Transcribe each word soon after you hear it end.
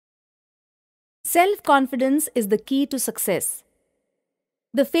Self-confidence is the key to success.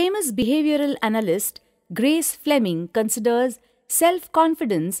 The famous behavioral analyst Grace Fleming considers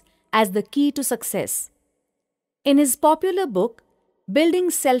self-confidence as the key to success. In his popular book, Building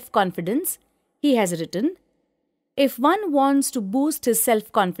Self-Confidence, he has written, "If one wants to boost his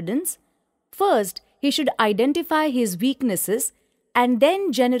self-confidence, first he should identify his weaknesses and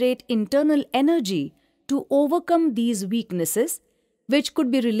then generate internal energy to overcome these weaknesses, which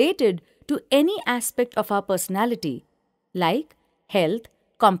could be related to any aspect of our personality, like health,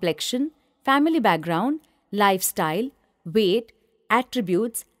 complexion, family background, lifestyle, weight,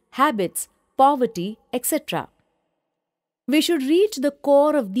 attributes, habits, poverty, etc. We should reach the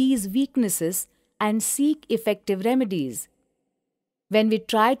core of these weaknesses and seek effective remedies. When we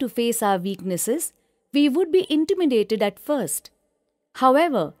try to face our weaknesses, we would be intimidated at first.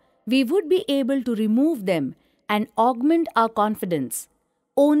 However, we would be able to remove them and augment our confidence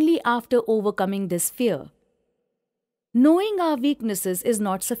only after overcoming this fear. Knowing our weaknesses is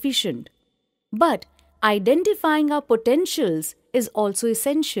not sufficient, but identifying our potentials is also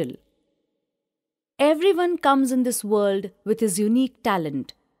essential. Everyone comes in this world with his unique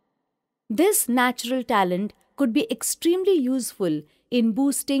talent. This natural talent could be extremely useful in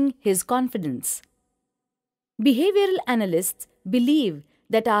boosting his confidence. Behavioral analysts believe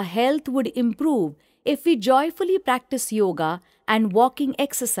that our health would improve if we joyfully practice yoga and walking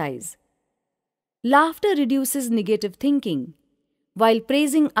exercise. Laughter reduces negative thinking, while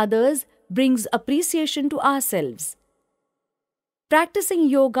praising others brings appreciation to ourselves. Practicing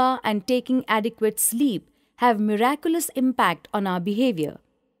yoga and taking adequate sleep have miraculous impact on our behavior.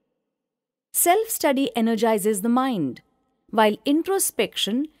 Self-study energizes the mind, while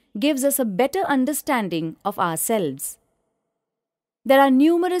introspection gives us a better understanding of ourselves. There are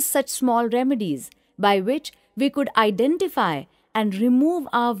numerous such small remedies by which we could identify and remove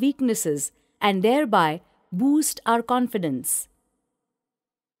our weaknesses and thereby boost our confidence.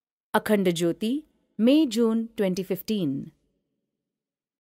 Akhanda Jyoti, May-June 2015.